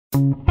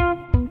Guys,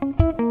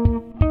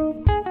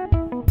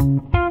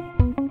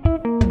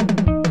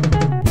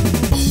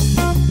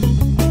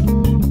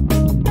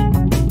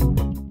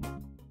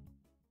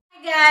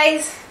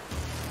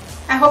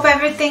 I hope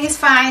everything is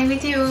fine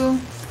with you.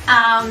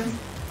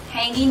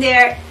 Hang in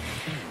there.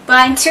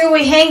 But until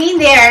we hang in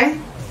there,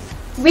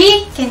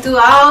 we can do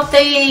all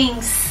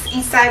things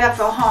inside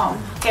of our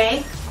home,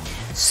 okay?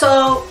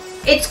 So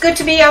it's good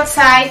to be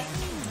outside.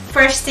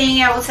 First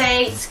thing I will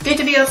say, it's good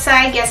to be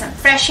outside, get some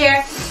fresh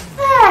air.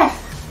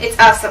 It's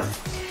awesome.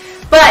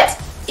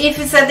 But if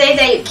it's a day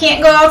that you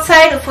can't go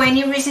outside, or for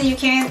any reason you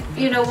can't,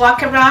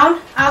 walk around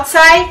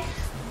outside,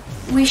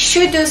 we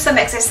should do some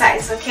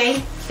exercise,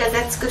 okay? Because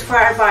that's good for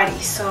our body.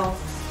 So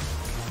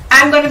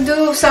I'm gonna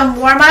do some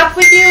warm-up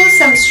with you,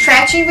 some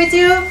stretching with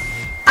you.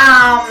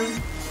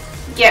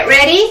 Get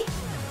ready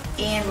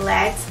and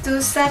let's do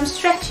some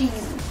stretching.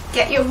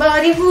 Get your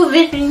body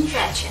moving and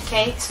stretch,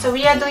 okay? So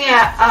we are doing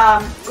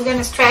we're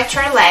gonna stretch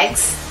our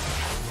legs.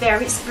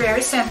 Very,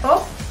 very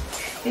simple.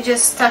 You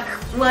just tuck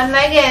one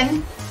leg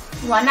in,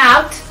 one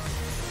out,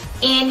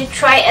 and you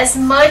try as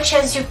much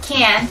as you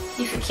can.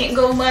 If you can't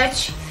go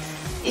much,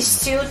 you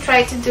still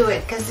try to do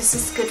it, because this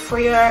is good for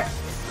your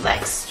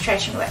legs,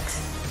 stretching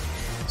legs.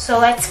 So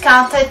let's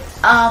count it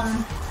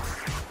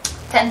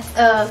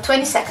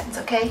 20 seconds,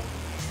 okay?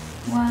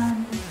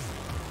 1,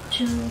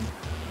 2,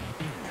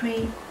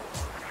 3,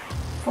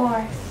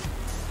 4,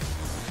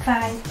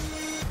 5,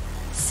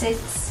 6,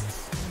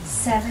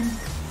 7,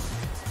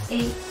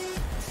 8,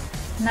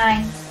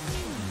 9,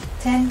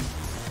 10,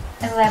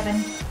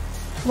 11,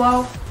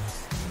 12,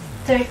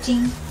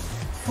 13,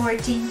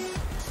 14,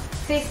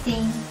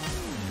 15,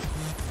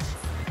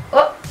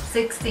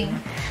 16,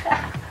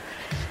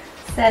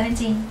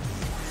 17,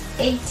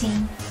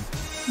 18,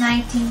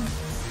 19,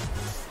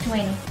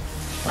 20.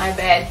 My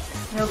bad.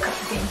 No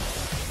counting.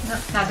 No,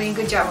 not doing a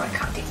good job on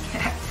counting.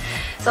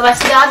 So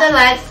let's do the other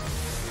leg.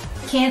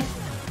 Count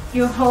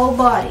your whole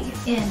body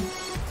in.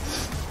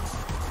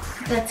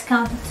 Let's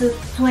count to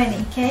 20,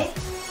 okay?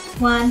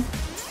 1,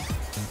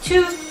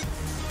 2,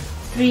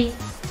 3,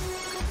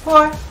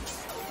 4,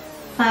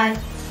 5,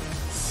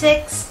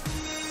 6,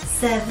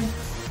 7,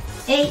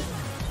 8,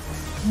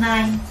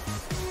 9,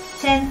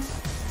 10,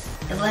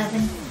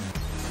 11,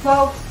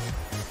 12,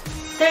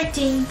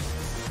 13,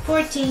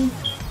 14,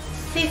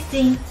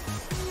 15,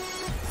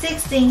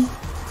 16,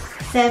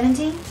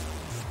 17,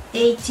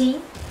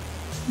 18,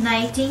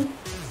 19,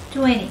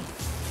 20.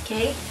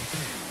 Okay?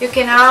 You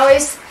can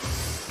always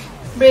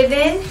breathe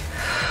in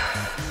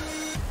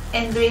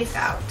and breathe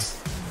out.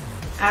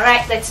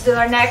 Alright, let's do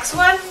our next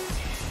one.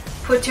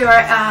 Put your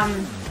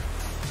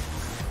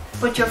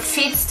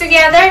feet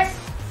together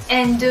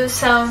and do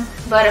some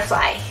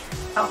butterfly.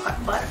 Okay,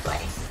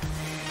 butterfly.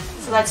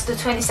 So let's do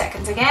 20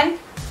 seconds again.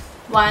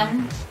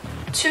 1,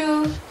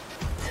 2,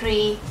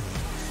 3,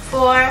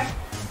 4,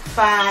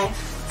 5,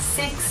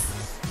 6,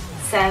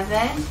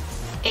 7,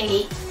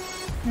 8,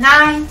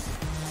 9,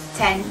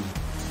 10,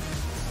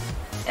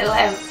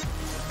 11,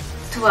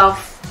 12,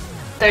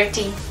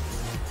 13,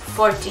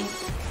 14,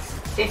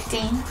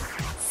 15,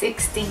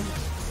 16,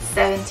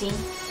 17,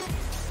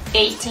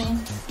 18,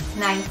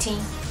 19,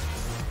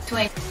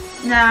 20.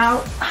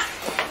 Now,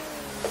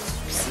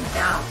 sit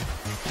down.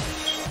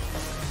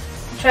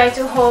 Try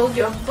to hold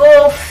your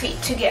both feet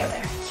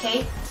together,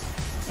 okay?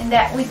 And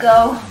that we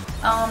go.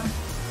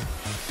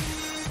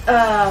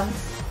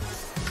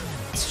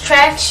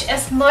 Stretch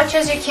as much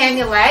as you can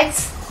your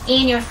legs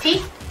and your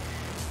feet,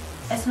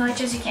 as much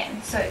as you can.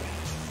 So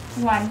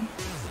 1,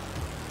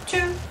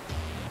 2,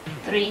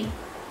 3,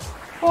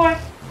 4,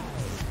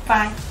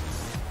 5,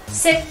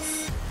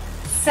 6,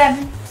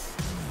 7,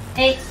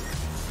 8,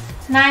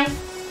 9,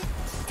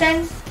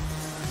 10,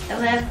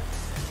 11,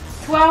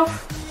 12,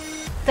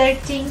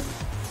 13,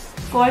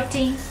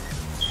 14,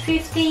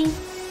 15,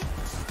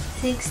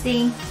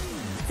 16,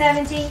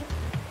 17,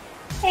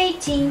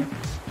 18,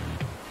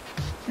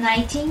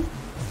 19,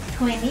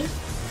 20.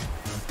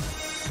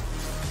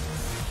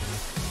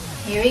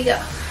 Here we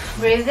go.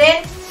 Breathe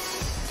in.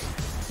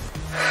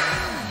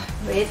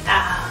 Breathe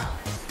out.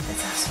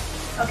 That's awesome.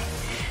 Okay.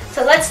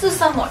 So let's do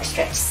some more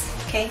stretches.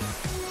 Okay.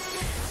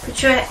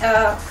 Put your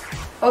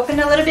open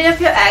a little bit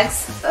of your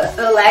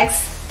legs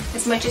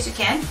as much as you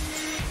can,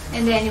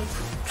 and then you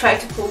try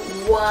to put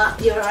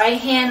your right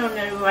hand on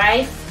your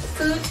right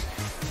foot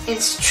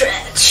and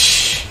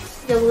stretch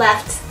your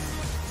left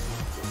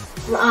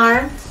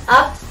arm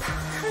up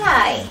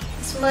high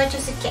as much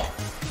as you can.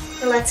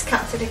 So let's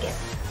count it again.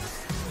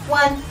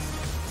 1,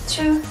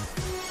 2,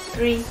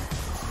 3,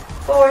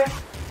 4,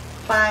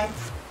 5,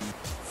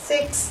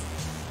 6,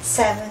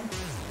 7,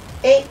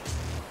 8,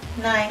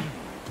 9,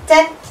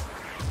 10,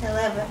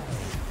 11,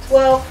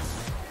 12,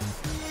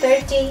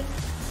 13,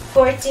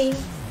 14,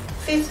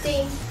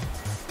 15,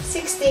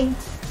 16,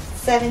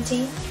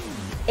 17,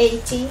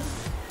 18,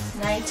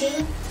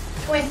 19,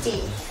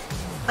 20.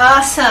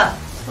 Awesome.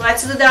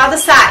 Let's do the other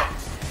side.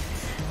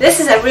 This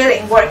is a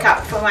really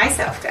workout for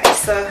myself, guys,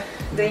 so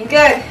doing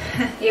good.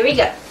 Here we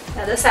go.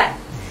 The other side.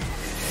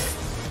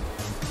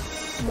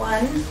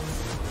 1,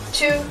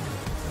 2,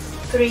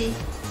 3,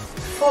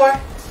 4,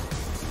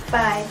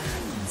 5,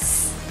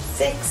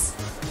 6,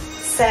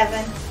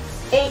 7,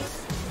 8,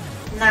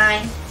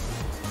 9,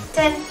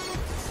 10,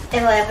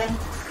 11,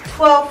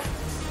 12,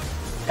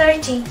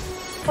 13,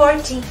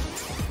 14,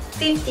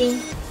 15,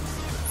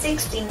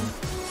 16,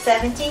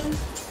 17,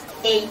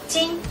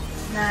 18,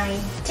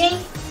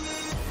 19,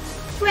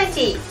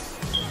 20.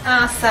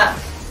 Awesome.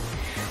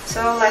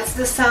 So let's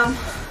do some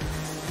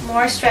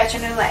more stretch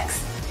on your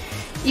legs.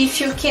 If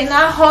you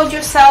cannot hold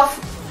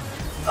yourself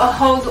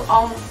hold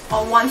on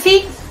one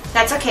feet,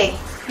 that's okay.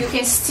 You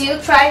can still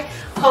try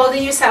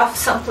holding yourself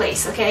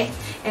someplace, okay?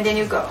 And then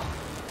you go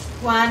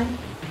 1,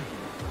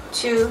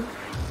 2,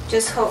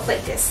 just hold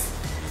like this,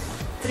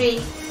 3,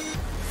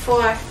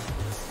 4,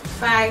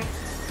 5,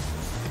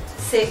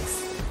 6,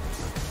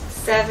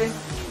 7,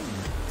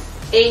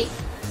 8,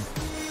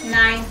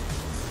 9,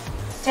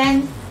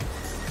 10,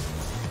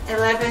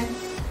 11,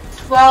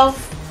 12,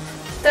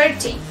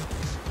 13,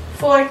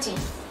 14,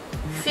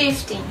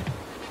 15,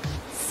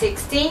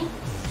 16,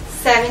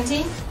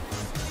 17,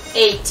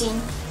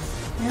 18,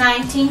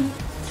 19,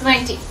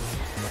 20.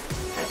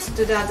 Let's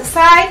do the other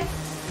side.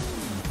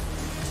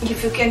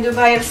 If you can do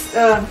by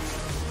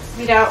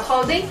without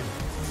holding,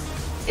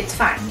 it's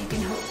fine. You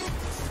can hold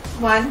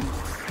 1,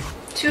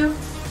 2,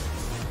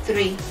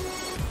 3,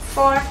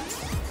 4,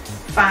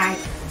 5,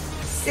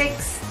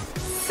 6,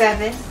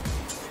 7,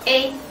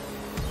 8,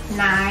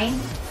 9.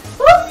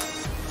 Whoop!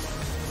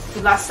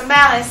 You lost some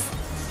balance.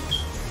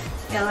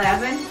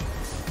 11,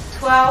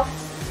 12,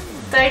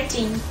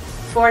 13,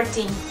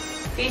 14,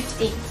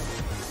 15,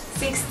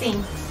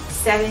 16,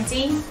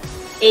 17,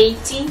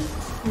 18,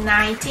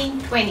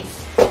 19, 20.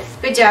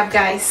 Good job,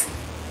 guys.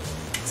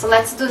 So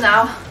let's do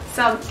now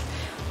some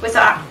with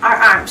our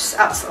arms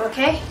also,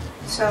 okay?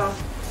 So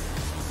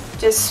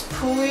just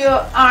pull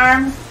your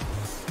arm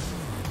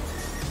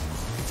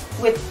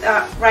with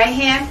right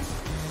hand.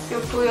 You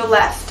pull your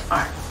left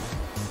arm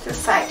to the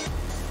side.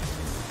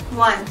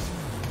 1,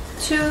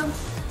 2,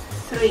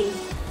 3,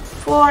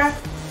 4,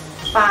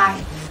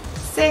 5,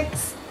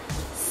 6,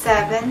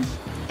 7,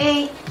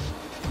 8,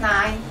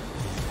 9,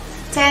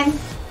 10,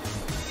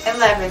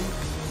 11,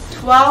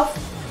 12,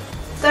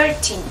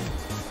 13,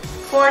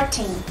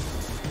 14,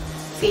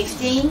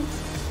 15,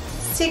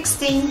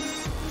 16,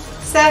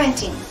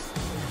 17,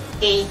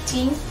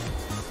 18,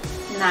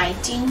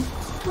 19,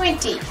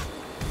 20.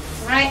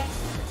 Right?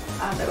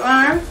 Other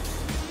arm.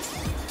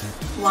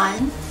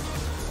 1,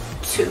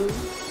 2,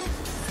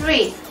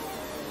 3,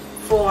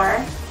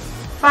 4,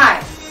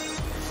 5,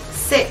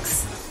 6,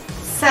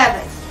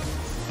 7,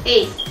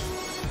 8,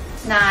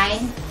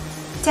 9,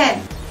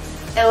 10,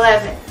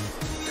 11,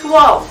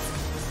 12,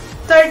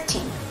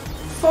 13,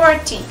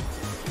 14,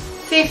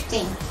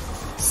 15,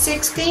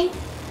 16,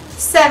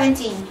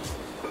 17,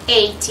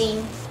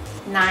 18,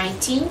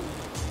 19,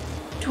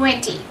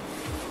 20.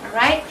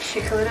 Alright,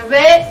 shake a little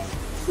bit.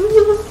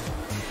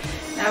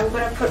 Now we're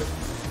going to put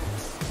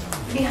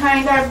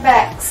behind our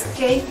backs,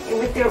 okay?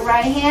 With the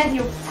right hand,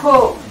 you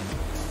pull.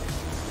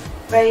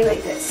 Ready,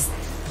 like this.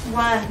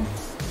 1,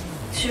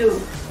 2,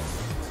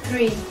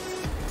 3,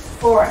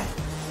 4,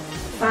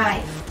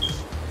 5,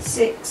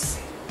 6,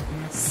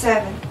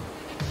 7,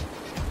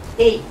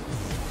 8,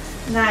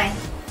 9,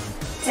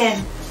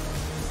 10,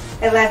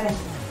 11,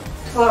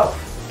 12,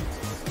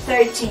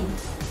 13,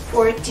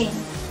 14,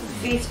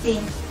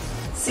 15,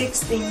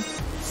 16,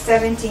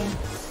 17,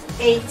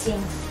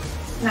 18,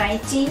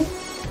 19,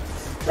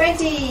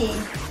 20.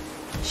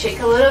 Shake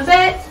a little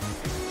bit.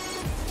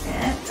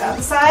 And the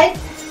other side.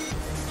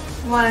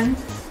 1,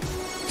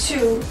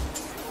 2,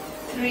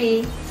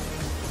 3,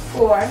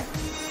 4,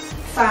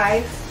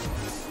 5,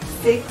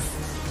 6,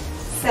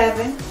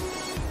 7,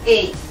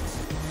 8,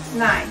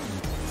 9,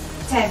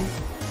 10,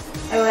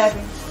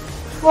 11,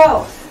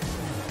 12,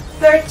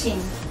 13,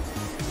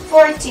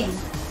 14,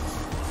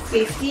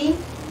 15,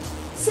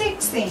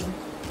 16,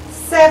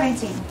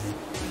 17,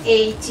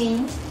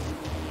 18,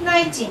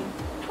 19,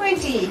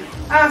 20.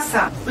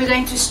 Awesome. We're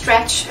going to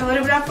stretch a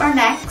little bit of our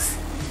necks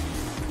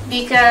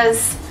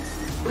because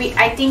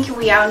I think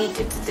we all need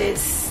to do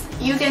this.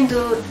 You can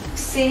do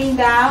sitting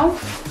down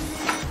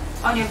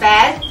on your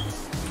bed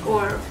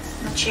or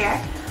on a chair,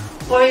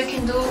 or you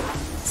can do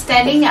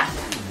standing up.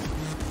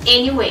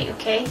 Anyway,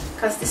 okay?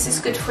 Because this is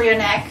good for your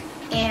neck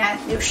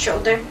and your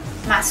shoulder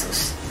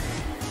muscles.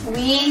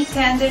 We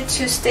tended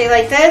to stay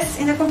like this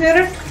in the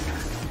computer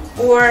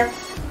or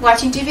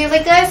watching TV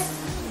like this.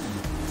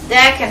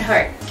 That can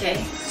hurt,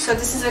 okay? So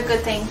this is a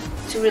good thing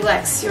to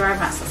relax your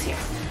muscles here.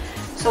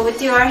 So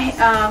with your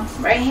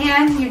right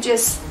hand, you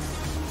just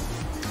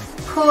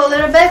pull a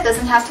little bit,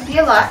 doesn't have to be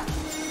a lot.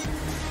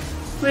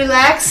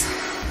 Relax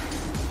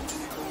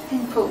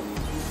and pull.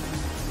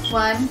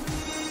 1,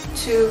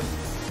 2,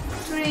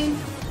 3,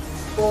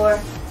 4,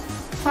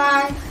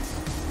 5,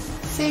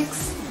 6,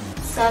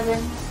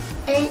 7,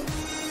 8,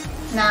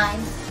 9,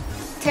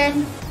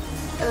 10,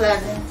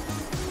 11,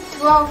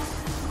 12,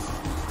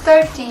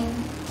 13,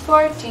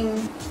 14,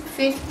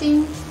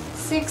 15,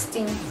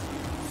 16,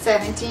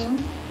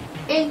 17,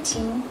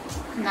 18,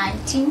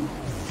 19,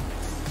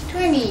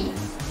 20.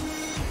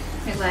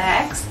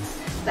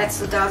 Let's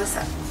do the other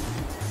side.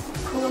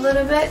 Pull a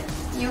little bit.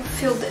 You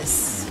feel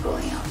this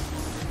pulling out.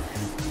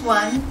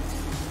 1,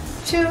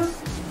 2,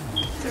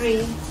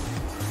 3,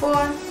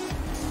 4,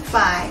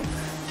 5,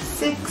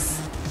 6,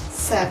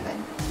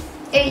 7,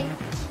 8,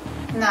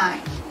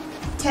 9,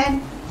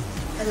 10,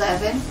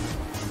 11,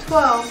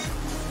 12,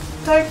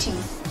 13,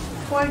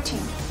 14,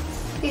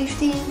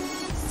 15,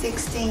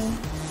 16,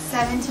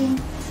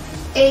 17,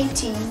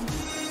 18,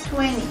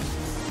 20.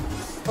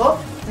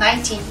 Oh,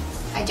 19.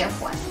 I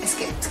jumped one. I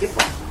skip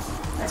one.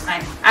 That's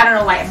fine. I don't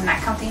know why I'm not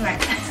counting right.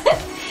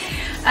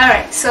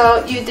 Alright,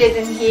 so you did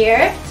in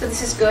here, so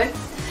this is good.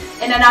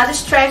 And another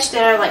stretch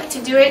that I like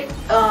to do it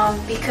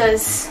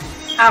because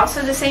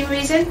also the same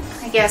reason,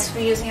 I guess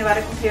we're using a lot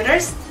of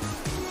computers.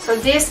 So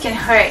this can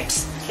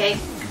hurt, okay?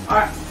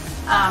 Or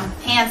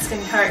hands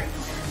can hurt.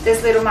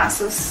 These little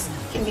muscles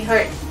can be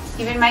hurt.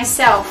 Even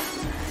myself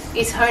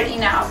is hurting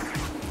now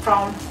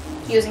from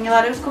using a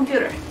lot of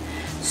computer.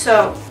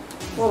 So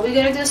what we're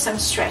gonna do is some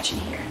stretching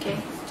here, okay?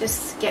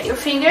 Just get your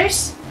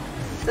fingers.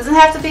 Doesn't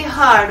have to be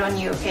hard on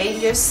you, okay?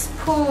 Just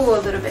pull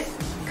a little bit.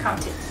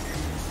 Count it.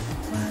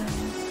 1,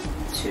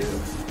 2,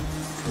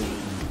 3,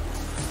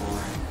 4,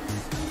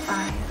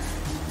 5,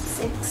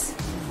 6,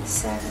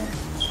 7,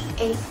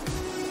 8,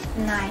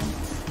 9,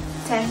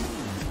 10,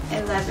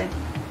 11,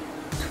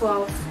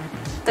 12,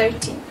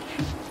 13,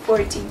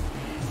 14,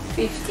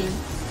 15,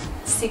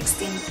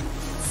 16,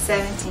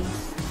 17,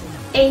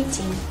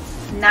 18,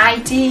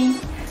 19,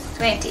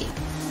 20.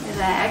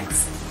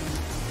 Relax.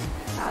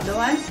 Other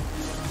one.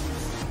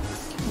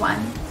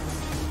 1,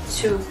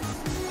 2,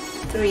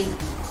 3,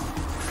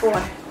 4,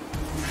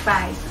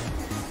 5,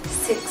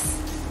 6,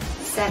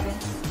 7,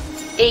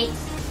 8,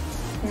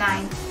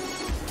 9,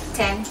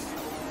 10,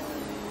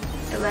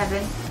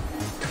 11,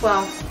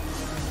 12,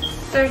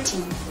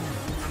 13,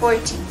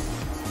 14,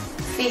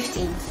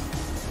 15,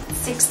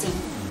 16,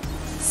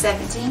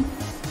 17,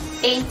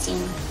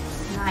 18,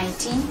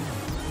 19,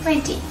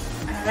 20.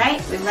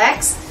 Alright,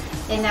 relax.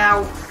 And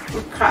now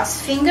we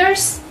cross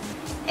fingers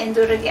and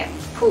do it again.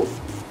 Pull.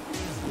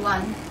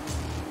 1,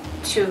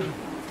 2,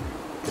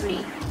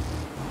 3,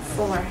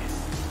 4,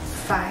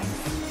 5,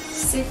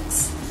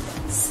 6,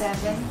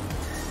 7,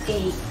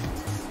 8,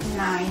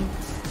 9,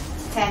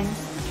 10,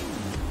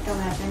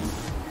 11,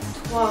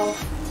 12,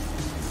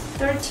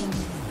 13,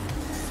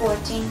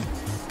 14,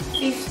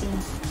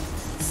 15,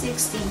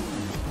 16,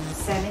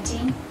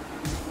 17,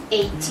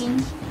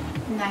 18,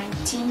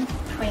 19,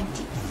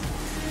 20.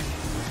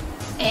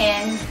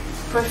 And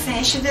for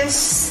finish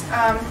this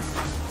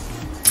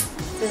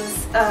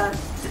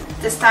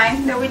this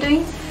time that we're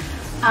doing,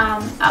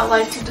 I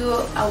like to do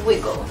a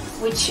wiggle,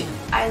 which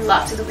I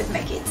love to do with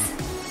my kids,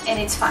 and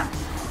it's fun.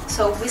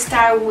 So we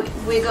start with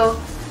wiggle,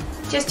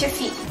 just your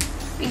feet,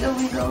 wiggle,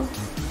 wiggle,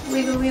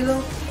 wiggle,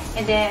 wiggle,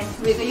 and then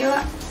wiggle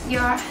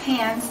your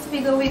hands,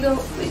 wiggle,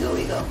 wiggle, wiggle,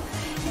 wiggle,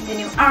 and then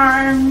your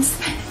arms,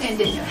 and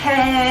then your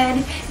head,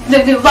 and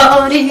then your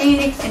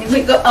body, and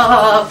wiggle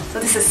up. So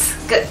this is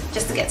good,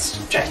 just to get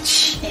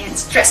stretch and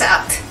stress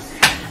out.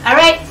 All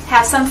right,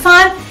 have some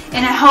fun.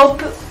 And I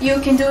hope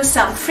you can do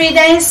some free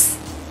dance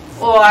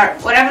or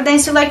whatever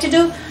dance you like to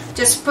do.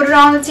 Just put it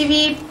on the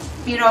TV,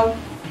 you know,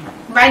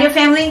 invite your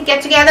family,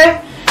 get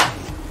together,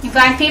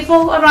 invite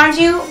people around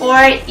you, or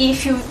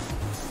if you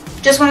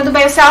just want to do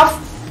by yourself,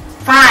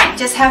 fine,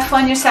 just have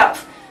fun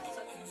yourself.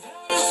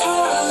 So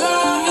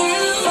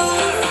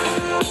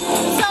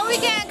we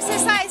can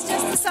exercise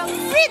just do some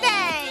free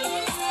dance.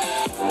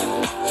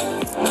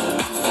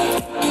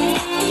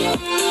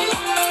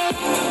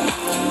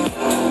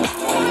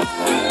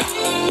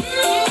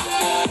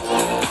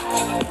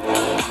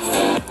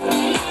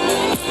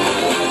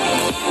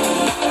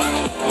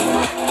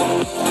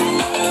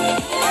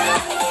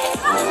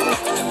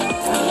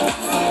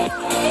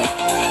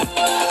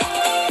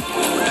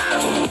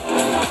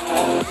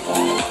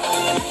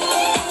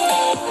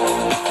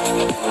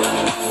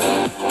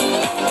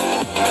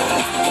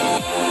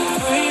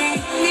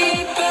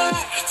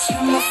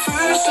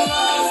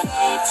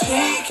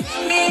 Take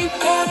me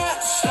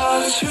past all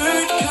the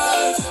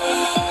shortcuts,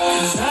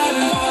 'cause I've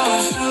been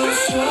falling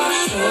so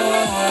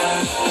short.